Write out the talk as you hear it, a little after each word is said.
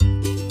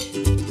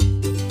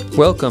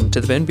Welcome to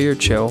the Ben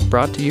Beard Show,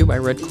 brought to you by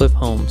Red Cliff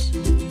Homes.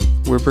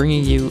 We're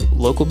bringing you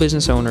local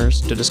business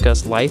owners to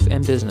discuss life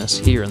and business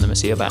here in the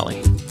Mesilla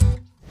Valley.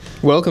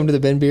 Welcome to the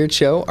Ben Beard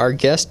Show. Our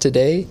guest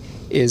today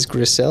is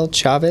Gricel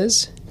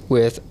Chavez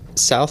with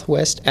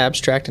Southwest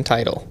Abstract and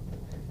Title.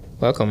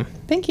 Welcome.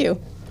 Thank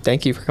you.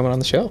 Thank you for coming on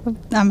the show.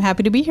 I'm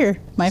happy to be here.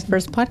 My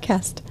first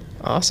podcast.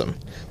 Awesome.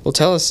 Well,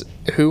 tell us,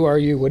 who are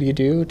you? What do you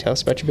do? Tell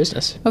us about your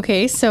business.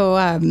 Okay, so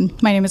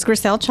my name is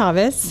Gricel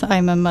Chavez.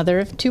 I'm a mother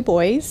of two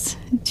boys,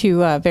 two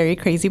very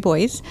crazy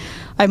boys.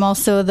 I'm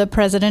also the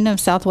president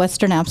of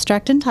Southwestern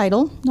Abstract and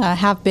Title.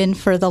 Have been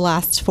for the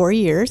last 4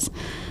 years,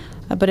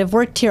 but I've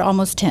worked here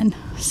almost 10.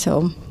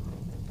 So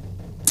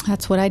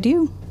that's what I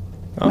do.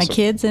 Awesome. My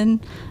kids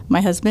and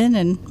my husband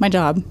and my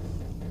job.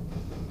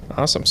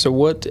 Awesome. So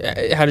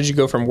how did you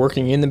go from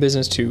working in the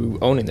business to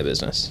owning the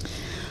business?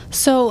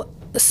 So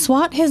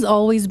SWAT has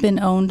always been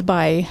owned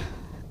by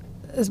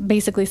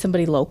basically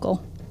somebody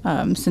local.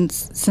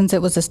 Since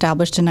it was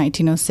established in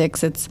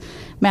 1906, it's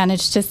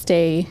managed to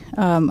stay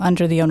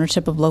under the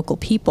ownership of local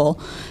people.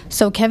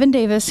 So Kevin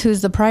Davis,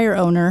 who's the prior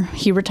owner,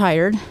 he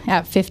retired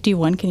at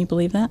 51. Can you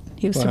believe that?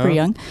 He was super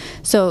young.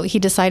 So he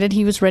decided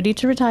he was ready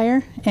to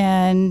retire,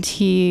 and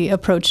he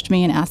approached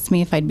me and asked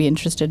me if I'd be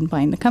interested in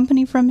buying the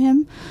company from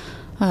him.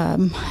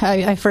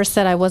 I first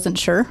said I wasn't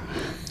sure.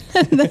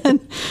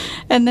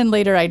 and then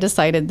later I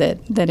decided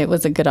that it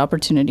was a good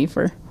opportunity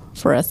for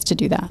us to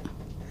do that.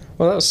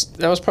 Well,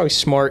 that was probably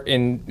smart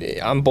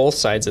on both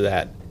sides of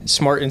that.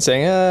 Smart in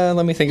saying,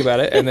 let me think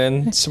about it, and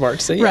then smart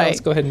to say, yeah, let's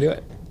go ahead and do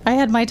it. I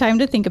had my time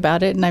to think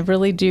about it, and I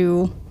really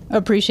do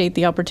appreciate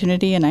the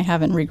opportunity, and I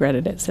haven't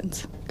regretted it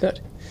since.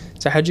 Good.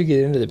 So how'd you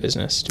get into the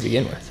business to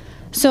begin with?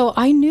 So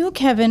I knew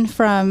Kevin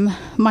from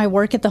my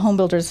work at the Home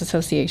Builders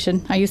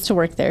Association. I used to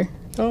work there.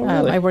 Oh,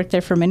 really? I worked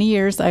there for many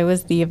years. I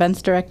was the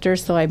events director,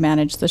 so I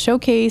managed the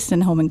showcase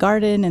and home and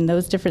garden and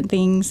those different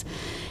things.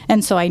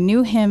 And so I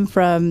knew him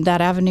from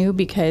that avenue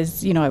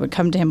because, I would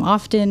come to him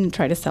often and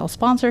try to sell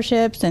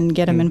sponsorships and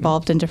get him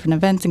involved in different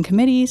events and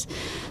committees.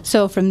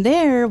 So from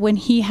there, when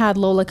he had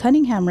Lola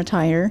Cunningham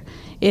retire,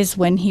 is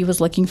when he was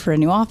looking for a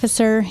new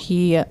officer.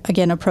 He,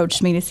 again,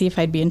 approached me to see if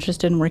I'd be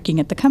interested in working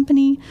at the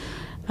company.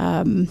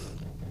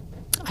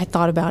 I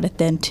thought about it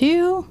then,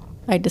 too.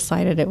 I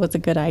decided it was a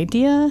good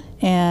idea,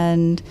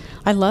 and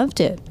I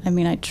loved it. I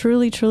mean, I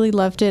truly, truly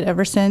loved it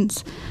ever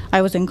since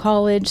I was in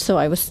college. So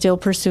I was still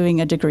pursuing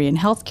a degree in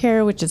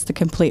healthcare, which is the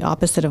complete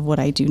opposite of what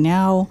I do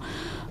now.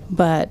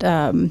 But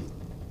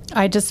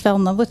I just fell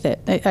in love with it.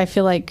 I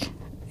feel like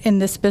in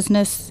this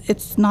business,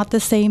 it's not the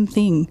same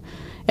thing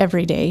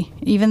every day,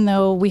 even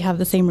though we have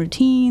the same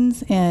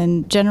routines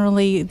and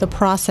generally the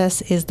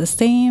process is the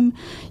same.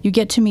 You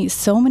get to meet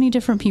so many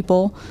different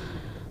people.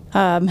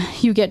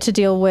 You get to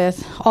deal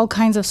with all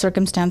kinds of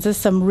circumstances,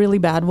 some really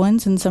bad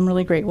ones and some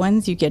really great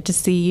ones. You get to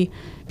see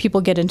people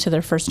get into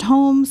their first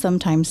home.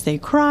 Sometimes they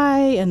cry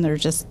and they're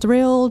just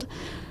thrilled.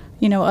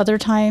 Other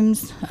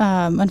times,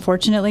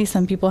 unfortunately,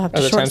 some people have to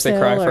short sale. Other times they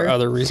cry for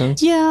other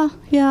reasons. Yeah.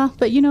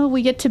 But,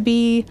 we get to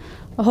be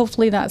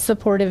hopefully that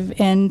supportive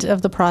end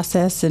of the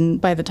process.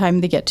 And by the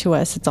time they get to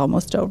us, it's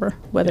almost over,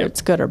 whether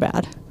it's good or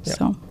bad. Yep.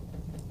 So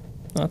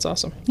that's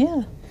awesome.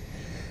 Yeah.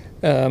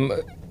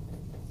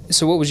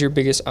 So what was your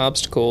biggest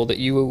obstacle that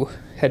you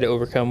had to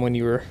overcome when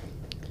you were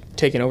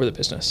taking over the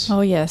business?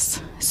 Oh,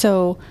 yes.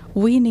 So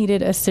we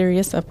needed a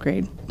serious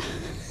upgrade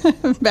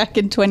back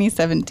in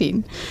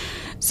 2017.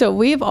 So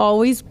we've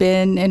always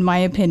been, in my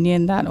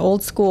opinion, that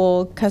old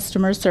school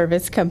customer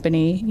service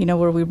company,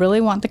 where we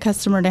really want the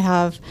customer to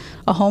have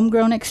a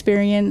homegrown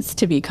experience,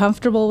 to be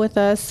comfortable with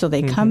us so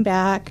they come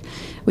back.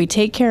 We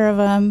take care of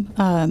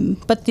them.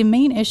 But the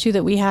main issue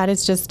that we had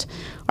is just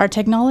our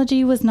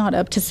technology was not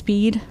up to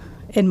speed.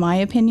 In my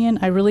opinion,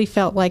 I really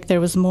felt like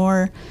there was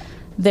more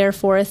there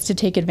for us to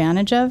take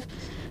advantage of.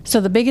 So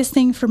the biggest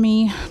thing for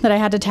me that I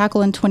had to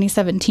tackle in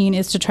 2017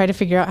 is to try to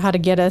figure out how to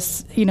get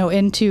us,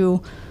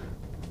 into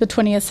the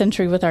 20th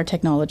century with our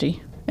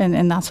technology.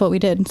 And that's what we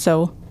did.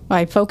 So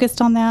I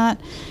focused on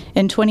that.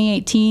 In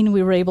 2018,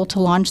 we were able to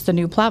launch the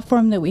new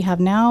platform that we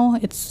have now.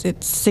 It's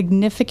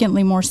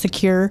significantly more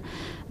secure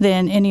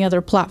than any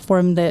other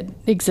platform that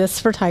exists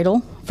for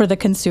title for the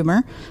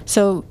consumer.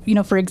 So,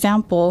 for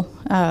example,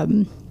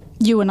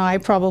 you and I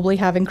probably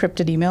have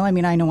encrypted email. I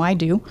mean, I know I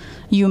do.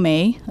 You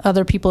may.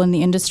 Other people in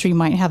the industry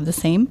might have the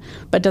same.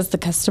 But does the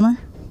customer?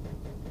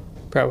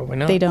 Probably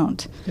not. They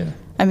don't. Yeah.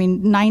 I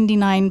mean,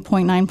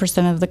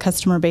 99.9% of the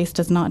customer base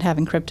does not have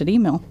encrypted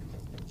email,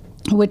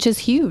 which is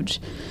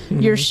huge.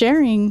 You're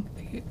sharing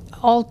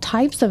all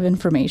types of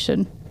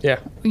information.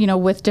 Yeah.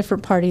 With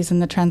different parties in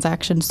the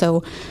transaction.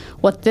 So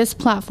what this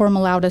platform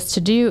allowed us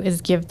to do is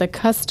give the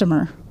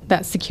customer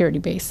that security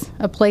base,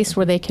 a place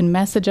where they can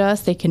message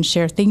us, they can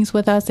share things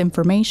with us,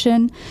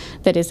 information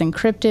that is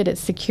encrypted, it's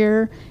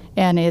secure,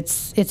 and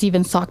it's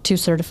even SOC 2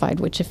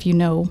 certified, which if you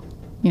know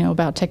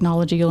about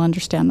technology, you'll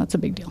understand that's a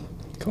big deal.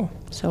 Cool.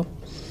 So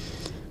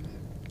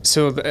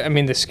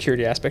the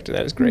security aspect of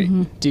that is great.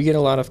 Do you get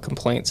a lot of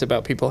complaints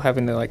about people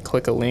having to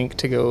click a link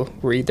to go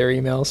read their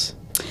emails?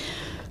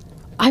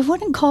 I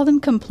wouldn't call them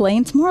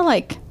complaints, more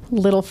like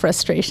little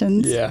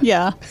frustrations.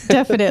 Yeah.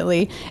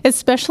 Definitely.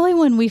 Especially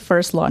when we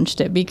first launched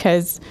it,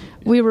 because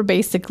we were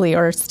basically,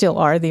 or still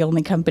are, the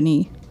only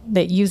company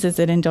that uses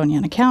it in Doña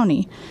Ana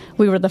County.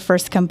 We were the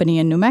first company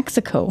in New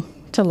Mexico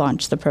to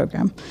launch the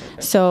program.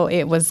 So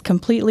it was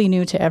completely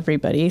new to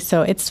everybody.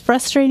 So it's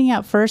frustrating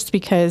at first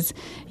because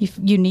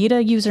you need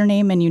a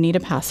username and you need a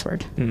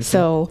password.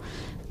 So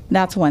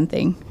that's one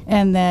thing.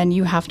 And then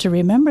you have to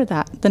remember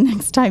that the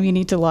next time you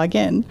need to log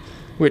in.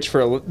 Which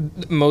for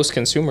most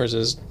consumers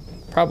is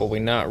probably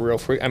not real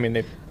free. I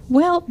mean,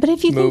 well, but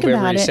if you think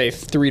about every, it, say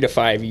 3 to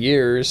 5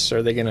 years,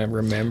 are they going to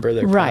remember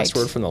their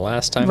password from the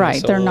last time they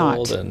sold? They're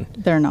not.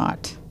 They're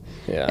not.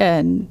 Yeah.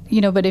 And,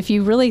 but if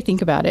you really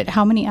think about it,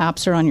 how many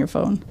apps are on your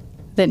phone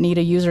that need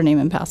a username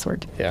and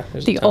password? Yeah.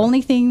 The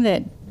only thing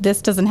that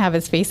this doesn't have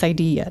is Face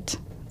ID yet.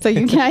 So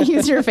you can't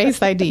use your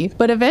Face ID.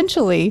 But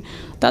eventually,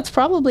 that's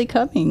probably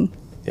coming.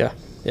 Yeah.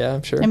 Yeah,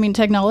 I'm sure. I mean,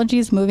 technology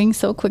is moving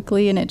so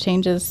quickly and it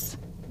changes.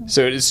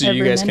 So you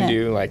guys minute. can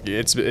do, like,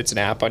 it's an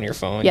app on your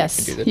phone?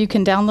 Yes. You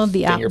can download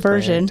the app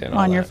version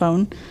on your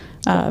phone.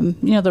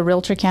 The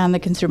realtor can, the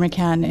consumer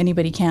can,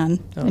 anybody can.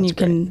 And you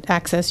can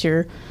access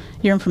your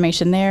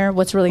information there.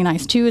 What's really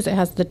nice, too, is it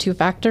has the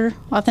two-factor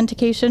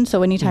authentication.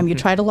 So anytime you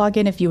try to log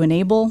in, if you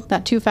enable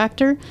that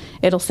two-factor,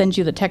 it'll send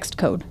you the text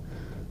code.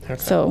 Okay.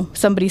 So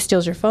somebody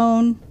steals your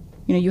phone,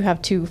 you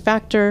have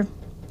two-factor.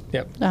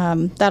 Yep.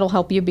 That'll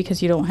help you because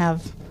they won't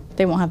have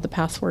the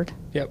password.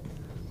 Yep.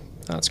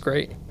 That's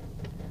great.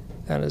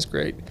 That is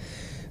great.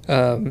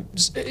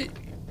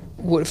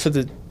 What, for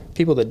the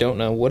people that don't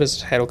know, what does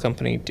a title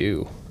company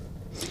do?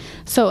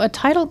 So a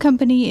title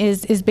company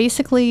is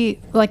basically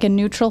like a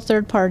neutral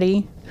third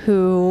party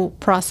who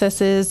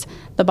processes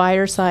the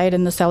buyer side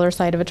and the seller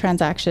side of a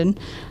transaction.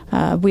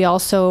 We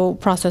also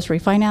process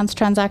refinance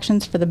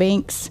transactions for the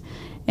banks,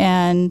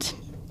 and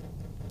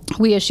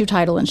we issue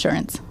title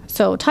insurance.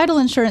 So title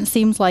insurance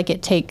seems like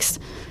it takes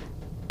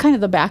kind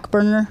of the back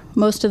burner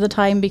most of the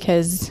time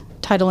because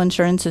title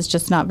insurance is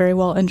just not very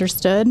well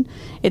understood.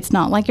 It's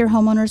not like your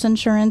homeowner's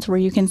insurance where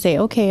you can say,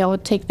 okay, I'll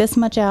take this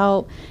much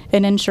out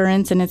in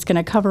insurance and it's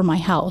going to cover my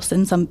house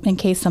in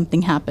case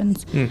something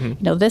happens.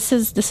 This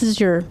is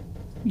the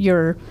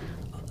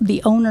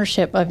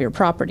ownership of your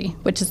property,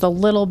 which is a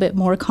little bit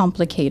more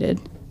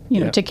complicated,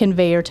 to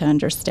convey or to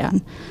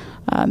understand.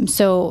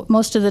 So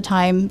most of the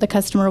time, the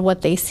customer,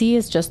 what they see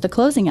is just the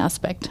closing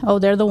aspect. Oh,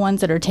 they're the ones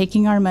that are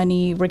taking our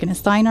money. We're going to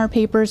sign our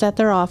papers at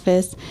their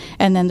office,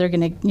 and then they're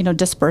going to,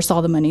 disperse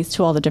all the monies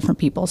to all the different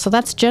people. So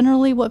that's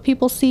generally what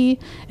people see,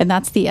 and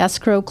that's the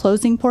escrow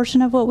closing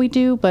portion of what we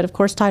do. But of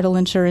course, title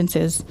insurance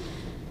is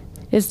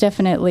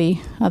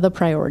definitely the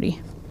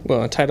priority.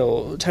 Well,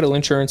 title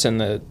insurance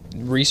and the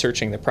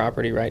researching the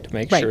property, right, to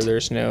make sure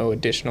there's no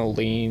additional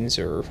liens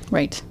or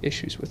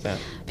issues with that.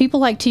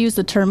 People like to use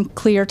the term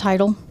clear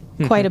title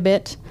quite a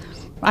bit.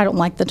 I don't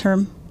like the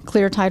term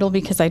clear title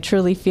because I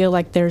truly feel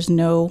like there's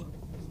no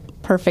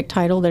perfect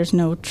title. There's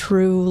no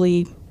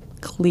truly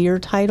clear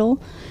title.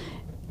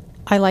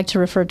 I like to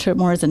refer to it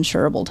more as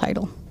insurable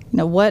title.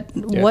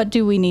 What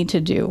do we need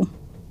to do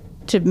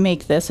to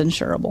make this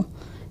insurable?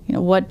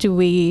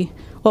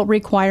 What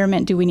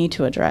requirement do we need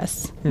to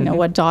address?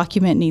 What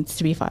document needs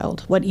to be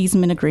filed? What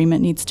easement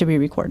agreement needs to be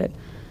recorded?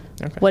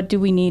 Okay. What do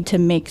we need to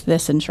make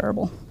this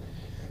insurable?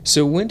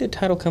 So when did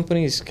title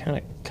companies kind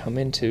of come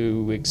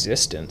into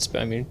existence?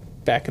 I mean,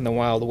 back in the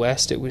Wild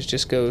West, it was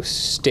just go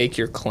stake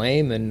your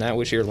claim and that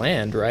was your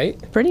land, right?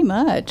 Pretty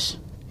much.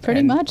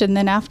 And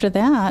then after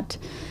that,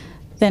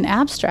 then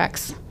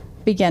abstracts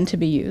began to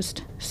be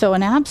used. So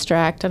an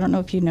abstract, I don't know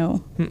if you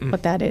know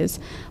what that is,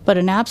 but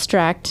an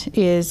abstract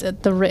is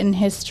the written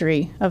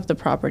history of the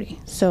property.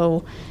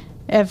 So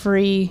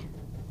every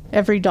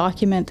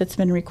document that's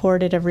been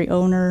recorded, every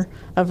owner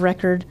of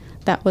record,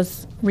 that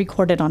was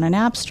recorded on an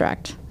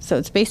abstract. So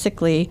it's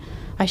basically,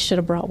 I should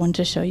have brought one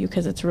to show you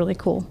because it's really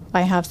cool.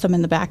 I have some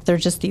in the back. They're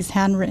just these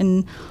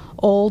handwritten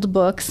old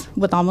books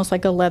with almost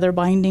like a leather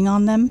binding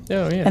on them.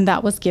 Oh, yeah. And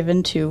that was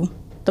given to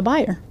the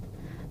buyer.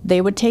 They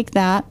would take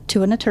that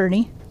to an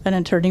attorney. An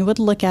attorney would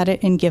look at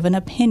it and give an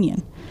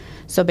opinion.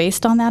 So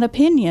based on that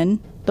opinion,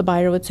 the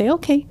buyer would say,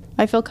 okay,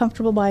 I feel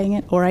comfortable buying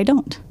it, or I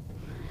don't.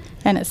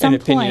 And at some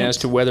point... An opinion as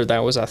to whether that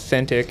was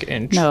authentic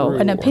and true. No,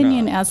 an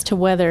opinion as to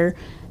whether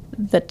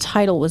the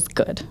title was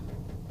good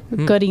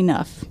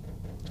enough,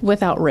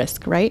 without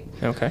risk, right?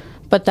 Okay.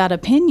 But that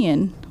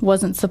opinion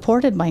wasn't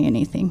supported by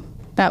anything.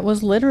 That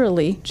was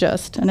literally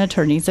just an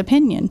attorney's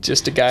opinion.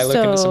 Just a guy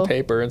looking at some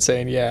paper and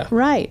saying, yeah.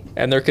 Right.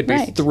 And there could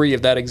be 3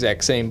 of that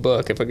exact same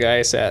book if a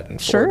guy sat and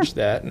forged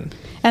that.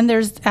 And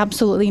there's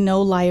absolutely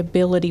no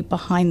liability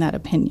behind that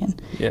opinion.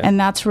 Yeah. And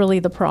that's really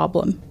the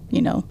problem.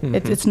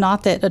 It's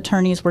not that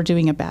attorneys were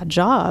doing a bad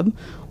job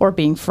or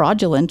being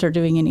fraudulent or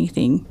doing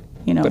anything,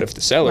 But if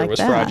the seller was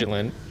that.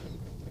 fraudulent,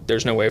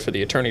 there's no way for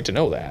the attorney to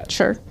know that.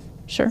 Sure.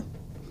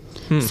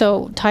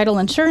 So title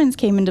insurance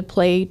came into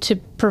play to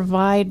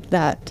provide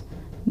that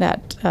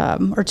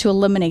or to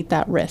eliminate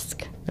that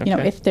risk. You know,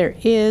 Okay. if there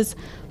is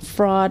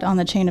fraud on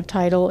the chain of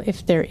title,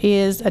 if there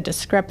is a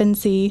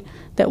discrepancy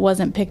that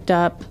wasn't picked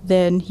up,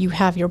 then you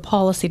have your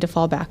policy to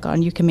fall back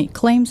on. You can make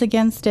claims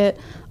against it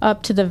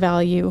up to the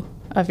value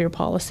of your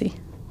policy.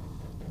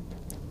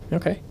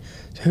 Okay.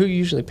 So who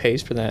usually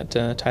pays for that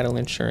title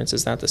insurance?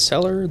 Is that the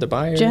seller, the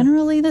buyer?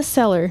 Generally the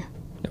seller.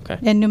 Okay.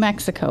 In New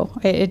Mexico.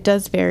 It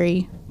does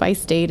vary by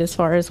state as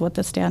far as what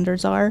the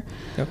standards are.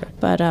 Okay.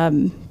 But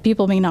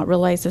people may not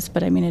realize this,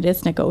 but I mean, it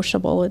is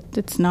negotiable.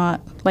 It's not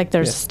like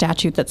there's a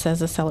statute that says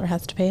the seller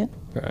has to pay it.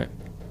 Right.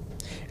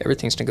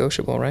 Everything's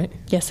negotiable, right?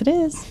 Yes, it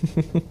is.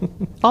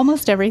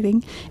 Almost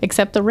everything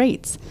except the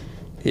rates.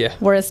 Yeah.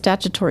 We're a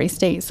statutory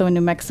state. So in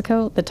New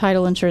Mexico, the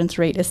title insurance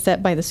rate is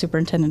set by the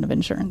superintendent of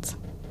insurance.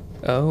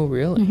 Oh,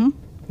 really? Mm-hmm.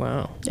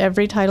 Wow.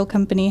 Every title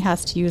company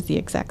has to use the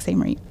exact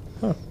same rate.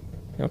 Huh.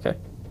 Okay.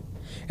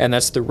 And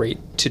that's the rate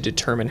to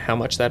determine how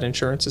much that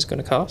insurance is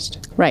going to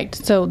cost? Right.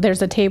 So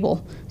there's a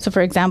table. So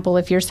for example,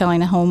 if you're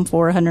selling a home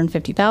for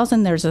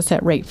 $150,000, there's a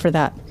set rate for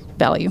that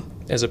value.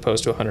 As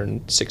opposed to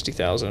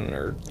 $160,000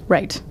 or...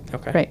 Right.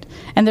 Okay. Right.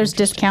 And there's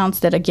discounts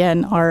that,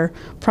 again, are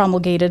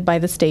promulgated by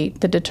the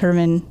state that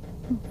determine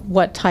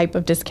what type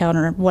of discount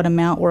or what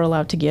amount we're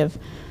allowed to give.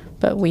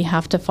 But we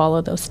have to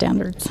follow those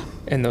standards.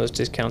 And those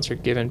discounts are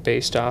given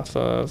based off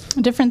of...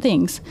 Different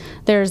things.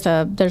 There's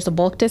a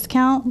bulk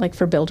discount, like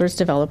for builders,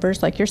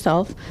 developers like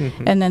yourself.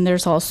 Mm-hmm. And then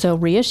there's also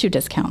reissue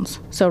discounts.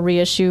 So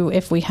reissue,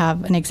 if we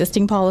have an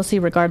existing policy,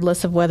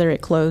 regardless of whether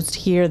it closed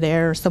here,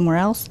 there, or somewhere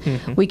else,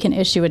 we can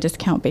issue a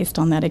discount based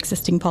on that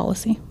existing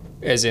policy.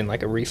 As in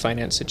like a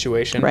refinance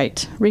situation?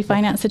 Right.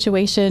 Refinance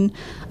situation.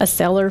 A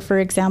seller, for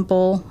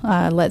example,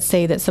 let's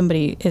say that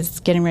somebody is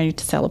getting ready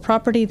to sell a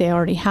property. They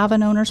already have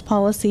an owner's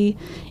policy.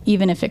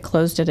 Even if it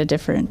closed at a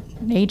different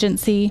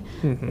agency,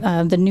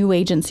 the new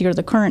agency or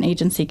the current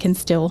agency can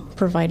still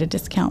provide a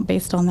discount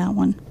based on that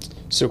one.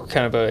 So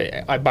kind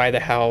of I buy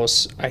the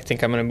house, I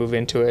think I'm going to move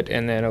into it,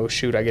 and then, oh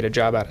shoot, I get a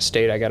job out of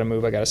state, I got to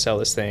move, I got to sell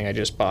this thing, I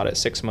just bought it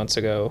 6 months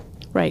ago.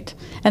 Right.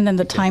 And then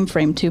the time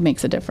frame, too,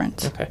 makes a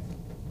difference. Okay.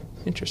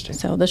 Interesting.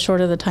 So the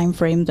shorter the time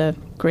frame, the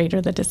greater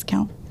the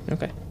discount.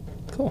 Okay.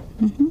 Cool.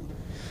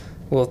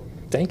 Well,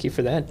 thank you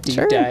for that deep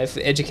Sure. dive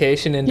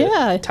education into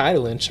Yeah.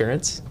 title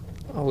insurance.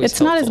 Always It's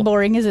not as helpful.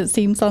 boring as it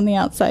seems on the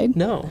outside.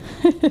 No.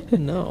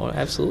 No,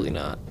 absolutely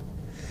not.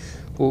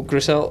 Well,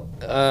 Gricel,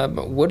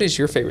 what is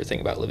your favorite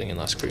thing about living in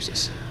Las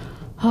Cruces?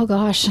 Oh,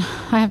 gosh.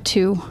 I have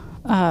two.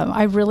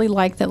 I really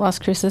like that Las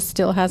Cruces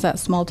still has that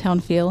small town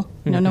feel.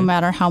 You know, no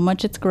matter how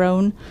much it's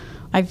grown.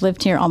 I've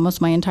lived here almost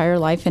my entire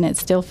life, and it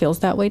still feels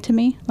that way to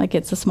me, like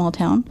it's a small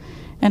town.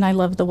 And I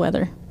love the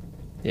weather,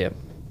 Yep.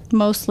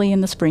 mostly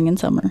in the spring and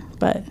summer,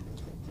 but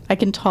I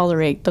can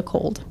tolerate the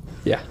cold.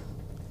 Yeah.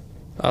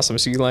 Awesome.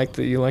 So you like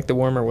the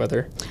warmer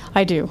weather?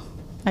 I do.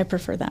 I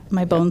prefer that.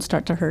 My bones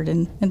start to hurt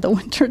in the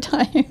winter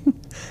time.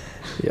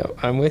 Yeah,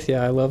 I'm with you.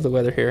 I love the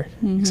weather here,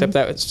 except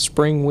that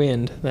spring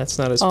wind. That's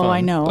not as fun. Oh,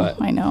 I know.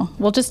 But I know.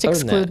 We'll just other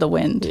than exclude that, the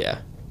wind. Yeah.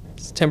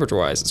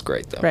 Temperature-wise, it's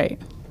great though. Right.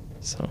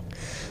 So,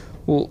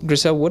 well,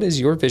 Gricel, what is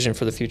your vision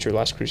for the future of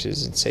Las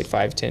Cruces in, say,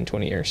 5, 10,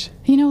 20 years?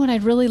 You know what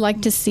I'd really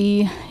like to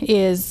see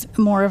is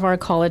more of our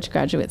college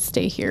graduates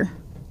stay here.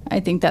 I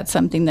think that's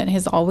something that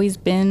has always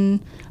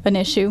been an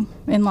issue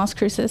in Las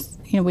Cruces.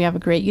 You know, we have a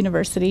great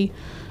university,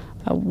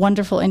 a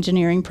wonderful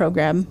engineering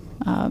program,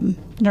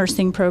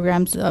 nursing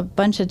programs, a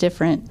bunch of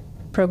different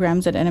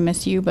programs at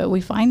NMSU, but we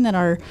find that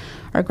our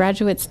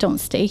graduates don't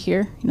stay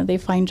here. You know, they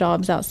find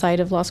jobs outside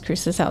of Las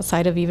Cruces,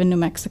 outside of even New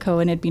Mexico,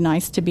 and it'd be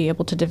nice to be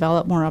able to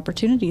develop more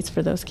opportunities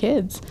for those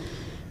kids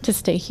to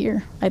stay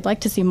here. I'd like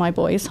to see my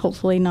boys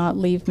hopefully not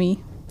leave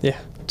me Yeah.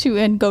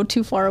 and go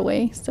too far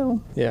away. So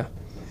Yeah.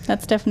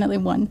 that's definitely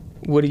one.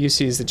 What do you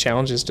see as the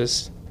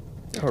challenges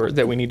or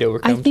that we need to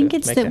overcome? I think to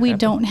it's make that we happen?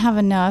 don't have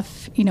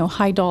enough,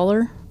 high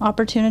dollar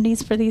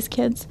opportunities for these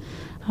kids.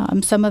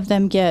 Some of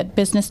them get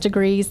business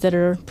degrees that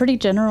are pretty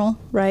general,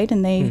 right?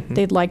 And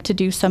they'd like to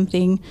do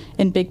something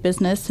in big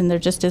business, and there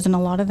just isn't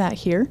a lot of that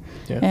here.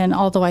 Yeah. And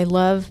although I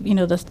love,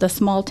 the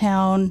small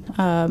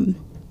town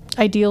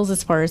ideals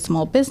as far as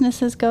small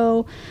businesses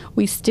go,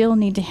 we still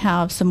need to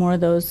have some more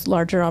of those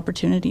larger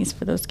opportunities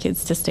for those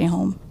kids to stay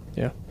home.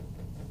 Yeah.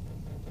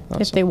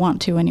 If Awesome. they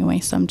want to anyway.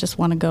 Some just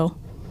want to go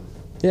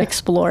Yeah.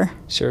 explore.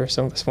 Sure.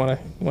 Some of us want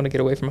to get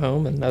away from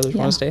home, and others Yeah.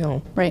 want to stay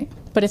home. Right.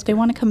 But if they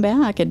want to come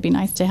back, it'd be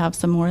nice to have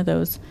some more of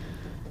those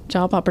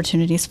job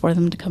opportunities for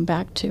them to come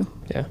back to.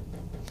 Yeah.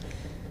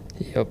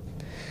 Yep.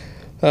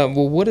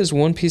 Well, what is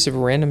one piece of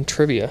random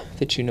trivia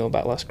that you know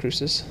about Las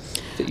Cruces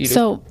that you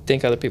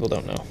think other people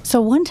don't know?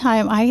 So one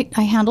time I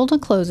handled a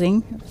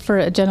closing for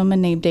a gentleman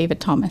named David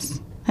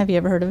Thomas. Have you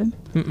ever heard of him?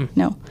 Mm-mm.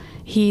 No.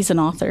 He's an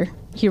author.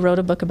 He wrote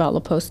a book about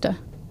La Posta.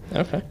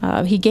 Okay.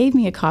 He gave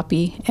me a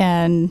copy,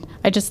 and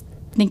I just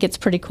think it's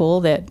pretty cool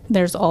that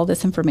there's all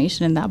this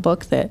information in that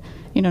book that,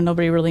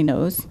 nobody really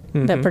knows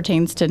that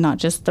pertains to not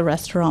just the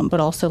restaurant, but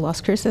also Las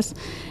Cruces.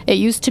 It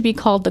used to be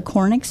called the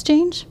Corn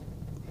Exchange.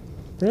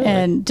 Really?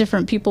 And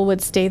different people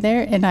would stay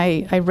there. And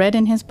I read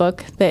in his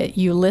book that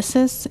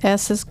Ulysses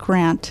S.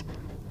 Grant,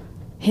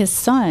 his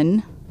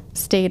son,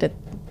 stayed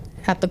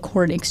at the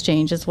Corn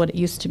Exchange is what it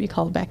used to be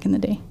called back in the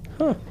day.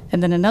 Huh.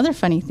 And then another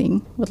funny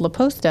thing with La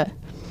Posta,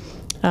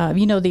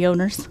 you know the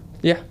owners?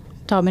 Yeah.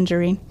 Tom and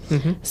Jareen.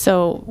 Mm-hmm.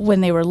 So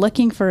when they were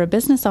looking for a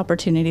business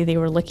opportunity, they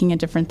were looking at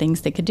different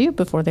things they could do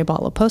before they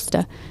bought La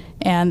Posta.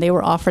 And they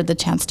were offered the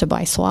chance to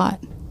buy SWAT.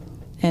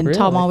 And Really?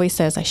 Tom always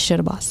says, I should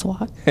have bought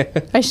SWAT.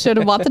 I should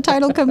have bought the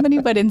title company,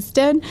 but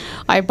instead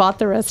I bought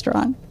the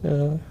restaurant.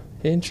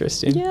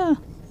 Interesting. Yeah.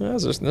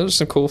 Those are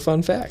some cool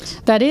fun facts.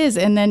 That is.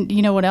 And then,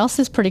 you know, what else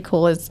is pretty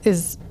cool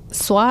is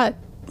SWAT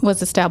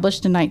was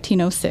established in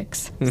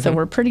 1906. Mm-hmm. So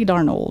we're pretty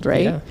darn old,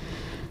 right? Yeah.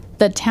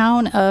 The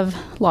town of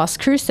Las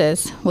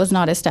Cruces was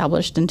not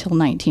established until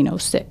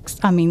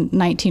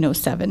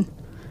 1907.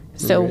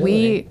 So Really?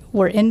 we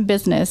were in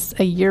business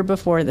a year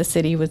before the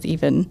city was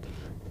even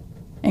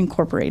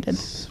incorporated.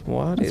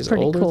 SWAT That's is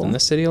pretty older cool. than the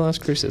city of Las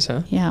Cruces,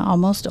 huh? Yeah,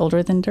 almost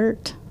older than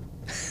dirt.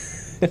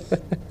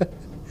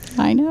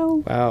 I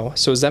know. Wow.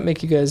 So does that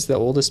make you guys the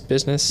oldest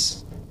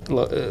business,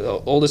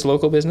 oldest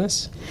local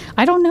business?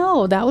 I don't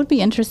know. That would be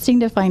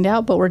interesting to find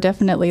out, but we're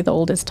definitely the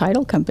oldest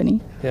title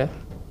company. Yeah.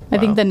 I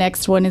think Wow. the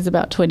next one is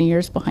about 20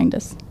 years behind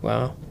us.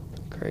 Wow.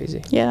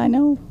 Crazy. Yeah, I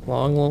know.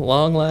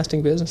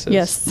 Long-lasting businesses.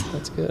 Yes.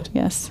 That's good.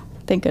 Yes.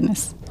 Thank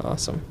goodness.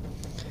 Awesome.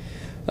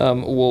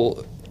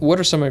 Well, what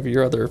are some of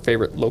your other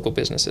favorite local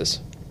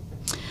businesses?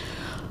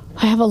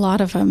 I have a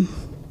lot of them.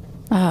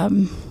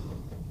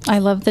 I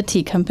love the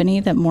tea company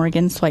that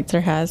Morgan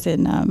Schweitzer has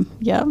in,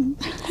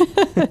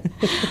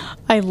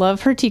 I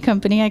love her tea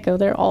company. I go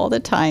there all the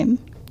time.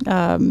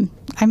 I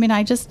mean,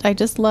 I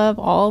just love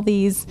all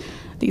these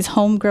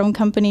homegrown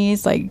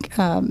companies. Like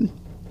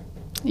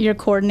your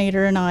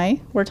coordinator and I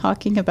were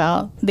talking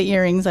about the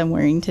earrings I'm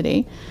wearing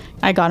today.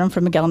 I got them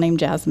from a gal named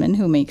Jasmine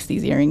who makes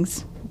these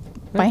earrings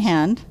by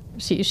hand.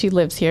 She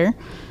lives here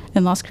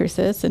in Las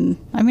Cruces, and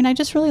I mean, I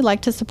just really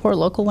like to support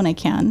local when I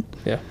can.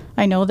 Yeah.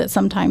 I know that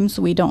sometimes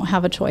we don't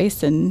have a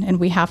choice and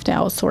we have to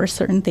outsource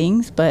certain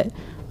things, but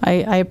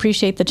I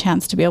appreciate the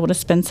chance to be able to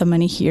spend some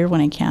money here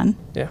when I can.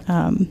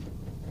 Yeah.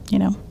 You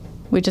know,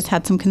 we just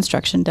had some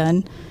construction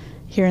done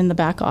here in the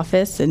back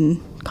office,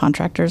 and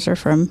contractors are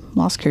from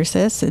Las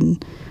Cruces,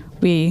 and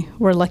we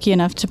were lucky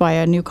enough to buy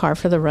a new car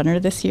for the runner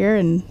this year,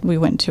 and we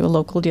went to a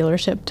local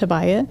dealership to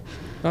buy it.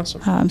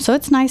 Awesome. So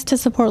it's nice to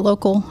support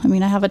local. I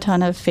mean, I have a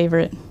ton of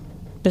favorite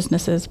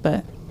businesses,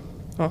 but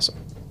Awesome.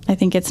 I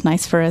think it's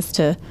nice for us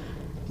to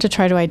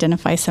try to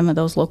identify some of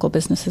those local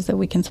businesses that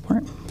we can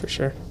support. For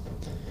sure.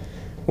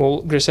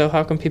 Well, Gricel,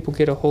 how can people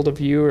get a hold of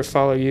you or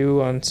follow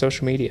you on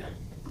social media?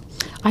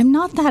 I'm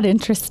not that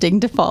interesting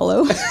to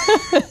follow.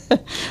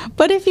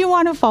 But if you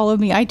want to follow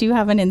me, I do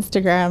have an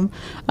Instagram.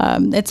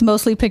 It's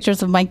mostly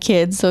pictures of my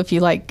kids. So if you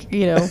like,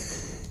 you know,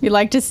 you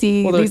like to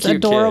see Well, they're these cute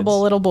adorable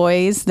kids. little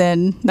boys,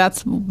 then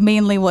that's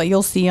mainly what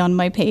you'll see on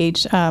my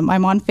page.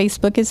 I'm on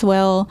Facebook as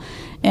well.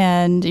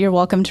 And you're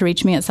welcome to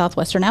reach me at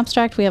Southwestern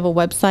Abstract. We have a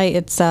website.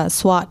 It's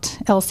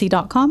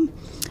swatlc.com.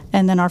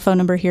 And then our phone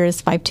number here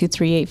is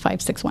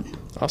 523-8561.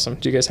 Awesome.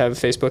 Do you guys have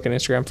Facebook and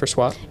Instagram for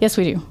SWAT? Yes,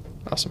 we do.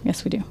 Awesome.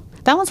 Yes, we do.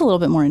 That one's a little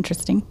bit more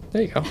interesting.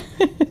 There you go.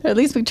 At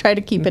least we try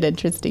to keep it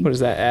interesting. What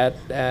is that,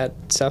 at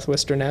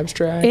Southwestern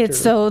Abstract? It's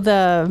so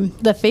the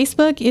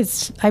Facebook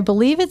is, I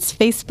believe it's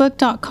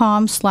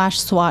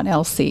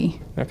facebook.com/SWATLC.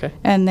 Okay.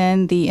 And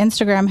then the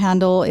Instagram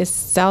handle is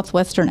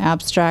Southwestern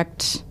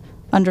Abstract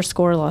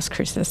 _Las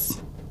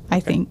Cruces,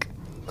 I think.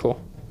 Cool.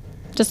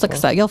 Just look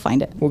us up. You'll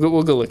find it.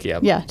 We'll go look you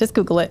up. Yeah, just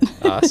Google it.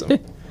 Awesome.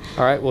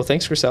 All right. Well,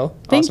 thanks, Gricel.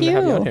 Thank Awesome you. to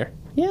have you on here.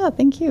 Yeah,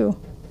 thank you.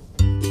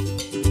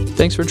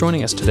 Thanks for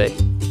joining us today.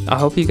 I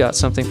hope you got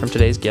something from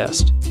today's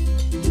guest.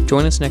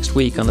 Join us next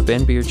week on the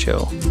Ben Beard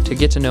Show to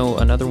get to know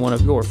another one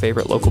of your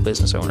favorite local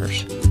business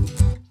owners.